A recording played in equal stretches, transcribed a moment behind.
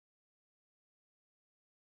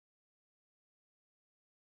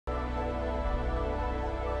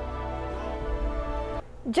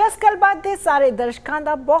जस गलबात दे सारे दर्शकों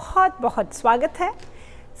का बहुत बहुत स्वागत है।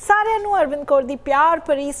 सारिਆਂ ਨੂੰ अरविंद कौर दी प्यार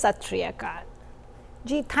भरी सत श्री अकाल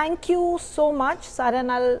जी। थैंक यू सो मच सारिਆਂ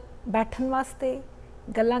नाल बैठन वास्ते,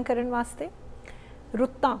 गल्लां करन वास्ते।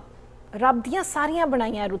 रुत्तां रब दियां सारियां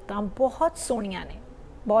बनाईयां रुत्तां बहुत सोहणियां ने,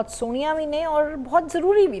 बहुत सोहणियां भी ने और बहुत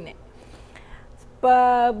ज़रूरी भी ने।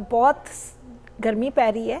 बहुत गर्मी पै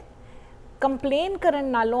रही है, कंप्लेन करन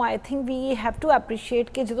नालों I think we have to appreciate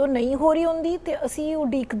कि जो नहीं हो रही होंगी तो असी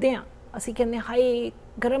उड़ीकते हाँ, असी कहते हाय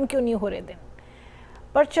गर्म क्यों नहीं हो रहे दिन।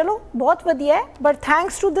 पर चलो बहुत वधिया है। But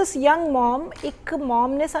thanks to this young mom, एक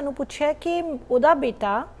मॉम ने सानू पूछा कि उहदा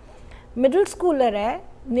बेटा मिडल स्कूलर है,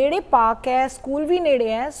 नेड़े पार्क है, स्कूल भी नेड़े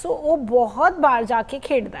है, सो वो बहुत बाहर जाके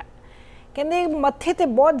खेडदा है। कहते मत्थे ते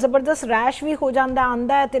बहुत ज़बरदस्त रैश भी हो जाता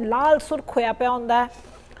आंदा है, तो लाल सुर्ख होया पिया होंदा है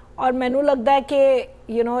और मैनू लगता है कि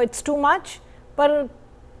you know it's too much. पर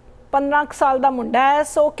 15 साल का मुंडा है,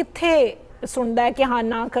 सो कित्थे सुनता है कि हाँ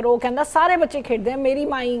ना करो। कहता सारे बच्चे खेडते हैं, मेरी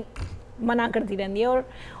माई मना करती रहती है। और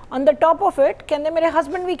on the top of it कहते मेरे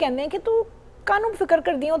हस्बैंड भी कहते हैं कि तू कानू फिक्र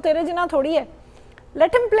करती हो, तेरे जिना थोड़ी है,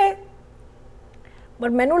 लेट हिम प्ले। पर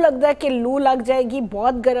मैनू लगता है कि लू लग जाएगी,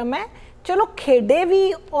 बहुत गर्म है। चलो खेडे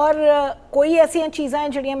भी, और कोई ऐसी चीज़ां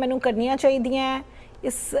जिहड़ियां मैनू करनियां चाहिए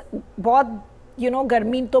इस बहुत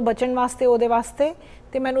गर्मी तो बचन वास्ते, उहदे वास्ते,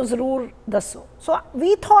 तो मैनू ज़रूर दसो। सो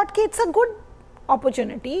वी थॉट कि इट्स अ गुड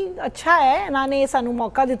अपॉर्चुनिटी, अच्छा है इन्होंने सानू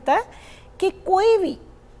मौका दिता है कि कोई भी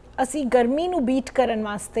असी गर्मी नू बीट करन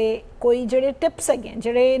वास्ते कोई जिहड़े टिप्स है,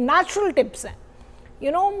 जिहड़े नैचुरल टिप्स हैं,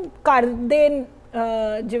 घर दे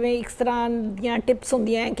जिवें इस तरह दियां टिप्स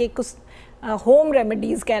होंदियां हैं कि कुछ होम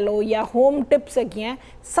रेमेडीज़ कह लो या होम टिप्स है,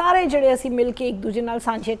 सारे जिहड़े असी मिल के एक दूजे नाल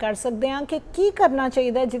सांझे कर सकते हैं कि की करना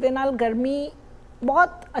चाहिए जिहदे नाल गर्मी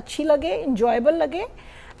बहुत अच्छी लगे, इंजॉयबल लगे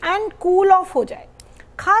एंड कूल ऑफ हो जाए।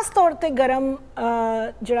 खास तौर पे गर्म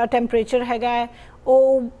जिहड़ा टैंपरेचर हैगा वो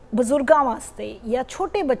बजुर्गों वास्ते या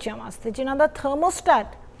छोटे बच्चों वास्ते जिन्हां दा थर्मोस्टैट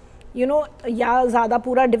या ज़्यादा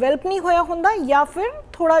पूरा डिवेलप नहीं होया हुंदा या फिर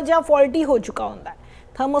थोड़ा जिहा फॉल्टी हो चुका हुंदा।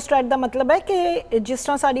 थर्मोस्टैट का मतलब है कि जिस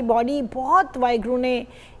तरह साड़ी बॉडी बहुत वाहिगुरू ने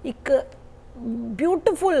एक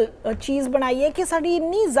ब्यूटिफुल चीज़ बनाई है कि साड़ी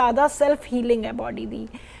इन्नी ज़्यादा सैल्फ हीलिंग है बॉडी की,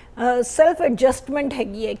 सैल्फ एडजस्टमेंट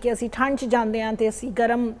हैगी है कि असी ठंड च जाते हैं तो असी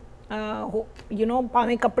गर्म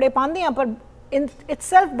भावें कपड़े पाते हैं पर इट्स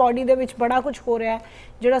सैल्फ बॉडी दे विच बड़ा कुछ हो रहा है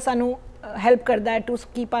जिहड़ा सानू हैल्प करता है to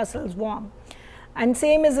keep ourselves warm. And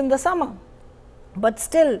same is in the summer. But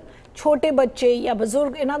still छोटे बच्चे या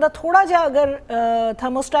बजुर्ग इन्हां दा थोड़ा जिहा अगर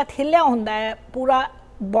थर्मोस्टैट हिलिया हुंदा है, पूरा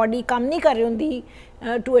बॉडी काम नहीं कर रही होंदी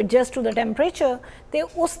to adjust to the temperature,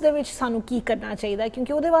 तो उस दे विच सानू की करना चाहिए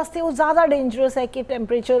क्योंकि उहदे वास्ते वो ज़्यादा डेंजरस है कि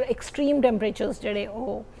टैंपरेचर एक्सट्रीम टैंपरेचर्स जिहड़े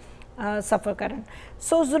वो सफ़र करन।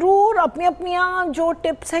 सो ज़रूर अपनी अपनियां जो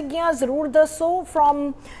टिप्स हैगियां ज़रूर दसो,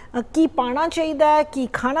 फ्रॉम की पाना चाहिए, की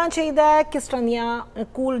खाना चाहिए, किस तरह दियां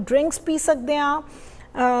कूल ड्रिंक्स पी सकते हैं,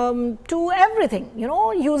 to everything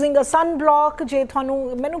using a sun block. जे थानू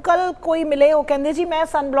मैनू कल कोई मिले वो कहते जी मैं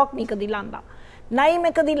सन ब्लॉक नहीं कदी लांदा, ना ही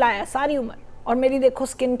मैं कदी लाया सारी उम्र, और मेरी देखो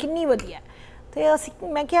स्किन कितनी वधिया है। तो असी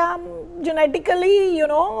मैं क्या जेनेटिकली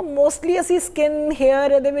मोस्टली असी स्किन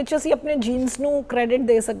हेयर ये असी अपने जीन्स नू क्रेडिट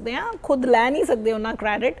दे सकते हैं, खुद लै नहीं सकते उन्ना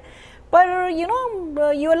क्रेडिट, पर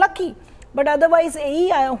you are lucky. But otherwise यही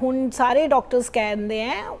हुण सारे डॉक्टर्स कहते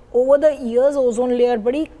हैं over the years ozone layer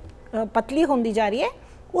बड़ी पतली होंदी जा रही है,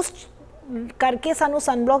 उस करके सानू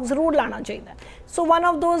सन ब्लॉक ज़रूर लाना चाहिए। So one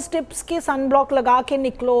of those tips के सन ब्लॉक लगा के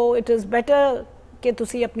निकलो, इट इज़ बेटर कि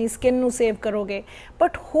तुसी अपनी स्किन नू सेव करोगे।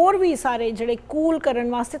 बट होर भी सारे जिहड़े कूल करन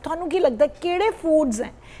वास्ते तुहानू की लगता है किहड़े फूड्स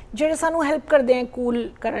हैं जिहड़े सानू हेल्प करते हैं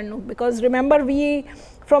कूल करन नू? Because remember we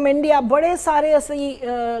from India बड़े सारे असी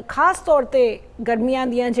खास तौर पे गर्मियां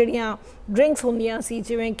दियां जिहड़ियां ड्रिंक्स होंदियां सी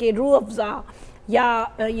जिवें कि रूह अफ़ज़ा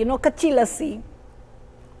या कच्ची लस्सी,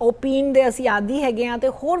 वो पीण दे असी आदी हैगे हैं।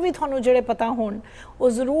 तो होर भी तुहानू जिहड़े पता होण वो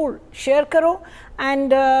ज़रूर शेयर करो।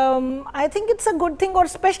 And I think it's a good thing, और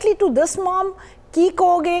स्पेशली टू दिस मॉम की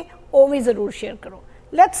कहोगे वो भी ज़रूर शेयर करो।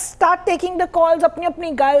 Let's start taking the calls. अपनी अपनी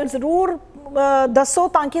गल ज़रूर दसो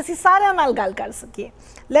ताकि असी सारिਆਂ नाल गल कर सकीए।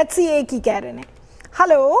 लैट्स सी ये की कह रहे हैं।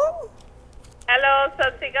 हेलो हेलो,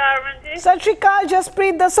 सत श्री अकाल अरविंद जी। सत श्री अकाल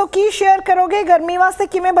जसप्रीत, दसो की शेयर करोगे गर्मी वास्ते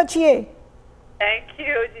किवें बचीए? थैंक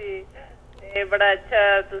यू जी, ये बड़ा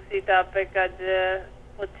अच्छा तुसी टॉपिक अज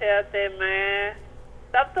पुछया। ते मैं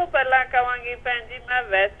सब तो पहला कहांगी भैन जी, मैं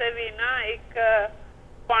वैसे भी ना एक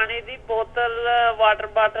पानी दी बोतल वाटर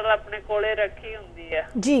बॉटल अपने कोले रखी हुंदी है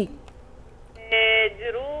जी, ते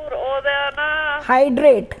जरूर ओदा ना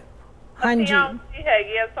हाइड्रेट हाँ जी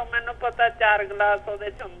हैगी है। सो मैनू पता 4 गिलास ओदे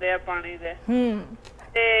च हुंदे आ पानी दे,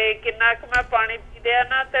 ते किन्ना क मैं पानी पींदे आ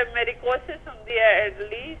ना, ते मेरी कोशिश हुंदी है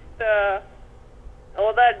एटलीस्ट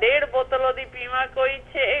ਉਹਦਾ 1.5 ਬੋਤਲ ਉਹਦੀ ਪੀਵਾਂ, ਕੋਈ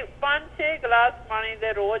 5-6 ਗਲਾਸ ਪਾਣੀ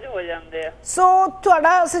ਦੇ ਰੋਜ਼ ਹੋ ਜਾਂਦੇ ਆ। ਸੋ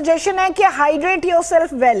ਤੁਹਾਡਾ ਸੁਜੈਸ਼ਨ ਹੈ ਕਿ ਹਾਈਡਰੇਟ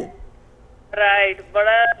ਯੋਰਸੈਲਫ ਵੈਲ। ਰਾਈਟ,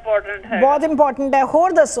 ਬੜਾ ਇੰਪੋਰਟੈਂਟ ਹੈ, ਬਹੁਤ ਇੰਪੋਰਟੈਂਟ ਹੈ।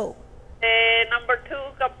 ਹੋਰ ਦੱਸੋ। ਤੇ ਨੰਬਰ 2,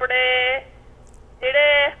 ਕੱਪੜੇ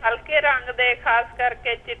ਜਿਹੜੇ ਹਲਕੇ ਰੰਗ ਦੇ, ਖਾਸ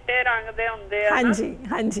ਕਰਕੇ ਚਿੱਟੇ ਰੰਗ ਦੇ ਹੁੰਦੇ ਆ। ਹਾਂਜੀ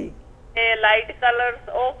ਹਾਂਜੀ। ਤੇ ਲਾਈਟ ਕਲਰਸ,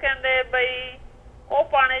 ਉਹ ਕਹਿੰਦੇ ਬਈ ਉਹ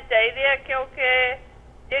ਪਾਣੇ ਚਾਹੀਦੇ ਆ, ਕਿਉਂਕਿ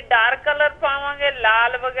ਜੇ ਡਾਰਕ ਕਲਰ ਪਾਵਾਂਗੇ,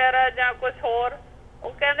 ਲਾਲ ਵਗੈਰਾ ਜਾਂ ਕੁਝ ਹੋਰ,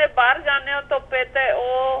 ਉਹ ਕਹਿੰਦੇ ਬਾਹਰ ਜਾਂਦੇ ਹੋ ਧੁੱਪੇ ਤੇ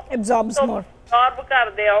ਉਹ ਐਬਜ਼ੌਰਬ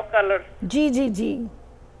ਕਰਦੇ ਆ ਉਹ ਕਲਰ। ਜੀ ਜੀ ਜੀ,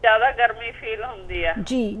 ਜ਼ਿਆਦਾ ਗਰਮੀ ਫੀਲ ਹੁੰਦੀ ਆ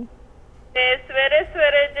ਜੀ। ਤੇ ਸਵੇਰੇ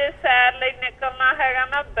ਸਵੇਰੇ ਜੇ ਸੈਰ ਲਈ ਨਿਕਲਣਾ ਹੈਗਾ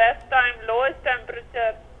ਨਾ, ਬੈਸਟ ਟਾਈਮ ਲੋਐਸਟ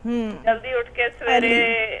ਟੈਂਪਰੇਚਰ, ਜਲਦੀ ਉੱਠ ਕੇ ਸਵੇਰੇ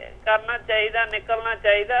ਕਰਨਾ ਚਾਹੀਦਾ, ਨਿਕਲਣਾ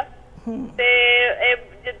ਚਾਹੀਦਾ। ਤੇ ਇਹ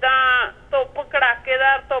ਜਿੱਦਾਂ ਧੁੱਪ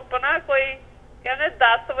ਕੜਾਕੇਦਾਰ ਧੁੱਪ ਨਾ, ਕੋਈ ਕਹਿੰਦੇ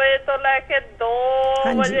 10 ਵਜੇ ਤੋਂ ਲੈ ਕੇ 2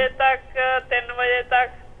 ਵਜੇ ਤੱਕ 3 ਵਜੇ ਤੱਕ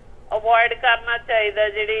ਅਵੋਇਡ ਕਰਨਾ ਚਾਹੀਦਾ।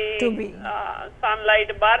 ਜਿਹੜੀ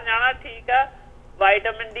ਸਨਲਾਈਟ ਬਾਹਰ ਜਾਣਾ ਠੀਕ ਆ,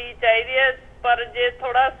 ਵਿਟਾਮਿਨ ਡੀ ਚਾਹੀਦੀ ਹੈ, ਪਰ ਜੇ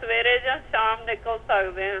ਥੋੜਾ ਸਵੇਰੇ ਜਾਂ ਸ਼ਾਮ ਨਿਕਲ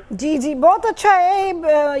ਸਕਦੇ ਆ। ਜੀ ਜੀ, ਬਹੁਤ ਅੱਛਾ ਹੈ।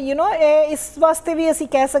 ਯੂ نو ਇਹ ਇਸ ਵਾਸਤੇ ਵੀ ਅਸੀਂ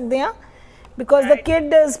ਕਹਿ ਸਕਦੇ ਹਾਂ, because the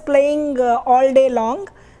kid is playing all day long.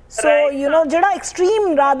 So you know ਜਿਹੜਾ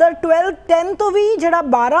ਐਕਸਟ੍ਰੀਮ ਰਾਦਰ 10 ਤੋਂ ਵੀ ਜਿਹੜਾ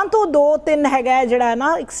 12 ਤੋਂ 2-3 ਹੈਗਾ, ਜਿਹੜਾ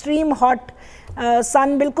ਨਾ ਐਕਸਟ੍ਰੀਮ ਹੌਟ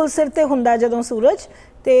ਸਨ ਬਿਲਕੁਲ ਸਿਰ ਤੇ ਹੁੰਦਾ ਜਦੋਂ ਸੂਰਜ,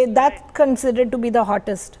 ਤੇ that considered to be the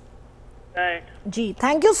ਹੌਟੈਸਟ। Ji,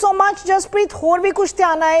 thank you so much Jasprit. होर भी कुछ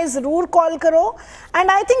ध्यान आए जरूर कॉल करो,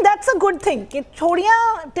 and I think that's a good thing कि थोड़ियां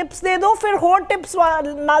टिप्स दे दो, फिर होर टिप्स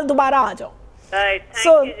नाल दोबारा आ जाओ।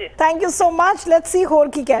 So thank you so much. Let's see होर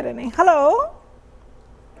की कह रहे हैं। हेलो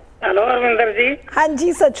हेलो अरविंदर जी। हाँ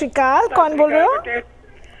जी, सत श्री अकाल। कौन बोल रहे हो?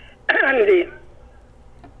 हाँ जी,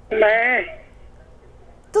 मैं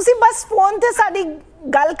तुसी बस फोन ते साडी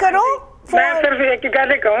गल करो। मैं सिर्फ एक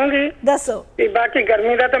गल कहूंगी, दसो। बाकी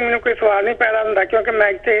गर्मी का तो मैंने कोई सवाल नहीं पैदा होता, क्योंकि मैं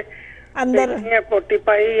इतने अंदर कोटी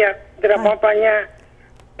पाई है, जराबां पाइयां,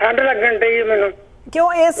 ठंड लगन दी मैनू। क्यों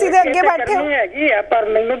एसी दे अगे बैठे हो? हैगी है, पर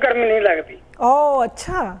मैनू गर्मी नहीं लगती। ओह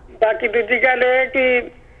अच्छा। बाकी दूजी गल है कि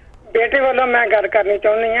बेटे वालों मैं गल करनी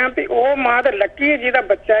चाहनी हाँ भी वो मां तो लकी है जिहदा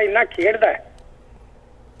बच्चा इन्ना खेडदा है।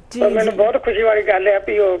 तो मैनू बहुत खुशी वाली गल है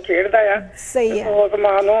भी वो खेडदा है। सही है। उस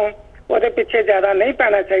मां नूं ਉਹਦੇ ਪਿੱਛੇ ਜ਼ਿਆਦਾ ਨਹੀਂ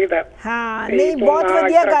ਪੈਣਾ ਚਾਹੀਦਾ। ਹਾਂ, ਨਹੀਂ ਬਹੁਤ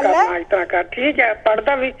ਵਧੀਆ ਗੱਲ ਹੈ। ਇਸ ਤਰ੍ਹਾਂ ਕਰ, ਠੀਕ ਹੈ,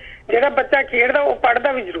 ਪੜਦਾ ਵੀ, ਜਿਹੜਾ ਬੱਚਾ ਖੇਡਦਾ ਉਹ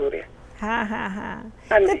ਪੜਦਾ ਵੀ ਜ਼ਰੂਰ ਹੈ। ਹਾਂ ਹਾਂ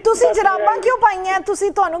ਹਾਂ। ਤੇ ਤੁਸੀਂ ਜਰਾਬਾਂ ਕਿਉਂ ਪਾਈਆਂ?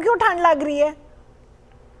 ਤੁਹਾਨੂੰ ਕਿਉਂ ਠੰਡ ਲੱਗ ਰਹੀ ਹੈ?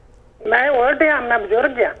 ਮੈਂ ਉਲਟ ਹਾਂ, ਮੈਂ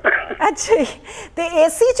ਬਜ਼ੁਰਗ ਹਾਂ। ਅੱਛਾ ਜੀ, ਤੇ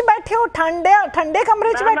ਏਸੀ 'ਚ ਬੈਠੇ ਹੋ? ਠੰਡੇ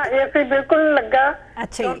ਕਮਰੇ 'ਚ ਬੈਠੇ? ਏਸੀ ਬਿਲਕੁਲ ਲੱਗਾ।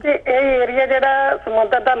 ਅੱਛਾ, ਕਿਉਂਕਿ ਇਹ ਏਰੀਆ ਜਿਹੜਾ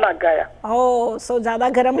ਸਮੁੰਦਰ ਦਾ ਲੱਗਾ ਆ। ਓ ਸੋ ਜ਼ਿਆਦਾ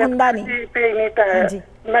ਗਰਮ ਹੁੰਦਾ ਨਹੀਂ। ਹਾਂਜੀ,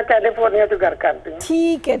 ਮੈਂ ਕੈਲੀਫੋਰਨੀਆ ਤੋਂ ਗੱਲ ਕਰਦੀ ਹਾਂ।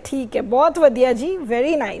 ਠੀਕ ਹੈ ਠੀਕ ਹੈ, ਬਹੁਤ ਵਧੀਆ ਜੀ,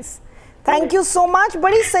 very nice, thank you so much.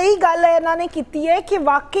 ਬੜੀ ਸਹੀ ਗੱਲ ਹੈ ਇਹਨਾਂ ਨੇ ਕੀਤੀ ਹੈ ਕਿ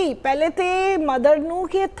ਵਾਕਈ ਪਹਿਲੇ ਤੇ ਮਦਰ ਨੂੰ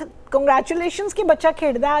ਕਿ ਕੰਗ੍ਰੈਚੁਲੇਸ਼ਨਸ ਕਿ ਬੱਚਾ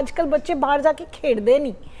ਖੇਡਦਾ। ਅੱਜ ਕੱਲ੍ਹ ਬੱਚੇ ਬਾਹਰ ਜਾ ਕੇ ਖੇਡਦੇ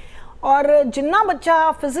ਨਹੀਂ, ਔਰ ਜਿੰਨਾ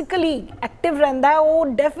ਬੱਚਾ ਫਿਜ਼ੀਕਲੀ ਐਕਟਿਵ ਰਹਿੰਦਾ ਹੈ ਉਹ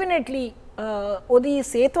ਡੈਫੀਨੇਟਲੀ ਉਹਦੀ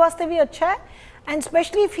ਸਿਹਤ ਵਾਸਤੇ ਵੀ ਅੱਛਾ ਹੈ। And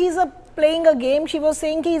specially if he is playing a game, Shri was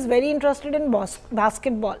saying ਕਿ ਹੀ is very interested in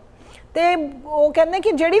basketball. ਤੇ ਉਹ ਕਹਿੰਦੇ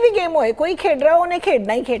ਕਿ ਜਿਹੜੀ ਵੀ ਗੇਮ ਹੋਏ, ਕੋਈ ਖੇਡ ਰਿਹਾ ਉਹਨੇ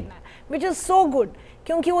ਖੇਡਣਾ ਹੀ ਖੇਡਣਾ, ਵਿਚ ਇਜ਼ ਸੋ ਗੁੱਡ,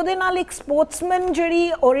 ਕਿਉਂਕਿ ਉਹਦੇ ਨਾਲ ਇੱਕ ਸਪੋਰਟਸਮੈਨ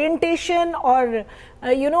ਜਿਹੜੀ ਓਰੀਐਂਟੇਸ਼ਨ ਔਰ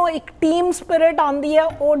ਯੂ نو ਇੱਕ ਟੀਮ ਸਪਿਰਿਟ ਆਉਂਦੀ ਹੈ,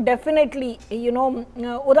 ਉਹ ਡੈਫੀਨੇਟਲੀ ਯੂ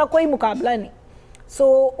نو ਉਹਦਾ ਕੋਈ ਮੁਕਾਬਲਾ ਨਹੀਂ। ਸੋ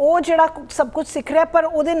ਉਹ ਜਿਹੜਾ ਸਭ ਕੁਝ ਸਿੱਖ ਰਿਹਾ, ਪਰ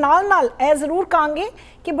ਉਹਦੇ ਨਾਲ ਨਾਲ ਇਹ ਜ਼ਰੂਰ ਕਹਾਂਗੇ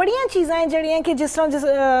ਕਿ ਬੜੀਆਂ ਚੀਜ਼ਾਂ ਹੈ ਜਿਹੜੀਆਂ ਕਿ ਜਿਸ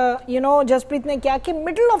ਤਰ੍ਹਾਂ ਯੂ نو ਜਸਪ੍ਰੀਤ ਨੇ ਕਿਹਾ ਕਿ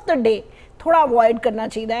ਮਿਡਲ ਆਫ ਦ ਡੇ ਥੋੜਾ ਅਵੋਇਡ ਕਰਨਾ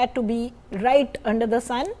ਚਾਹੀਦਾ ਹੈ to be right under the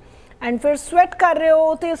son. And ਫਿਰ ਸਵੈਟ ਕਰ ਰਹੇ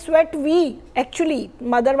ਹੋ ਤੇ ਸਵੈਟ ਵੀ ਐਕਚੁਅਲੀ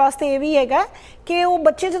ਮਦਰ ਵਾਸਤੇ ਇਹ ਵੀ ਹੈਗਾ ਕਿ ਉਹ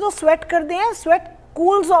ਬੱਚੇ ਜਦੋਂ ਸਵੈਟ ਕਰਦੇ ਆ, ਸਵੈਟ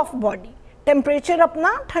ਕੂਲਸ ਆਫ ਬਾਡੀ, ਟੈਂਪਰੇਚਰ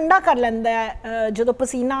ਆਪਣਾ ਠੰਡਾ ਕਰ ਲੈਂਦਾ ਹੈ। ਜਦੋਂ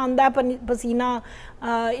ਪਸੀਨਾ ਆਉਂਦਾ, ਪਸੀਨਾ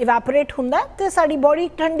ਇਵੈਪੋਰੇਟ ਹੁੰਦਾ ਤੇ ਸਾਡੀ ਬਾਡੀ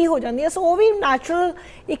ਠੰਡੀ ਹੋ ਜਾਂਦੀ ਹੈ। ਸੋ ਉਹ ਵੀ ਨੈਚੁਰਲ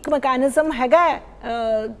ਇੱਕ ਮੈਕੈਨਿਜ਼ਮ ਹੈਗਾ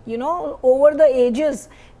you know over the ages.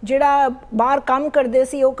 ਜਿਹੜਾ ਬਾਹਰ ਕੰਮ ਕਰਦੇ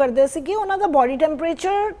ਸੀ ਉਹ ਕਰਦੇ ਸੀ ਕਿ ਉਹਨਾਂ ਦਾ ਬਾਡੀ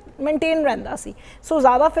ਟੈਂਪਰੇਚਰ ਮੇਨਟੇਨ ਰਹਿੰਦਾ ਸੀ। ਸੋ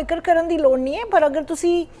ਜ਼ਿਆਦਾ ਫਿਕਰ ਕਰਨ ਦੀ ਲੋੜ ਨਹੀਂ ਹੈ, ਪਰ ਅਗਰ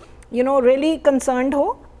ਤੁਸੀਂ ਯੂ نو ਰੀਅਲੀ ਕੰਸਰਨਡ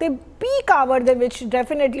ਹੋ ਤੇ ਪੀਕ ਆਵਰ ਦੇ ਵਿੱਚ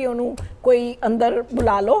ਡੈਫੀਨੇਟਲੀ ਉਹਨੂੰ ਕੋਈ ਅੰਦਰ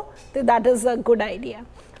ਬੁਲਾ ਲਓ ਤੇ that is a good idea.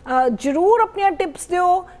 ਜ਼ਰੂਰ ਆਪਣੀਆਂ ਟਿਪਸ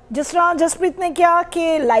ਦਿਓ, ਜਿਸ ਤਰ੍ਹਾਂ ਜਸਪ੍ਰੀਤ ਨੇ ਕਿਹਾ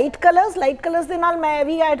ਕਿ ਲਾਈਟ ਕਲਰਸ ਦੇ ਨਾਲ ਮੈਂ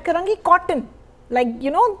ਵੀ ਐਡ ਕਰਾਂਗੀ ਕਾਟਨ, ਲਾਈਕ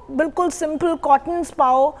ਯੂ نو ਬਿਲਕੁਲ ਸਿੰਪਲ ਕਾਟਨਸ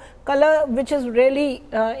ਪਾਓ colour, which is really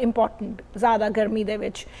important ਜ਼ਿਆਦਾ ਗਰਮੀ ਦੇ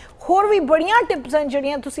ਵਿੱਚ। ਹੋਰ ਵੀ ਬੜੀਆਂ ਟਿਪਸ ਹਨ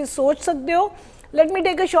ਜਿਹੜੀਆਂ ਤੁਸੀਂ ਸੋਚ ਸਕਦੇ ਹੋ। Let me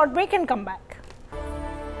take a short break and come back.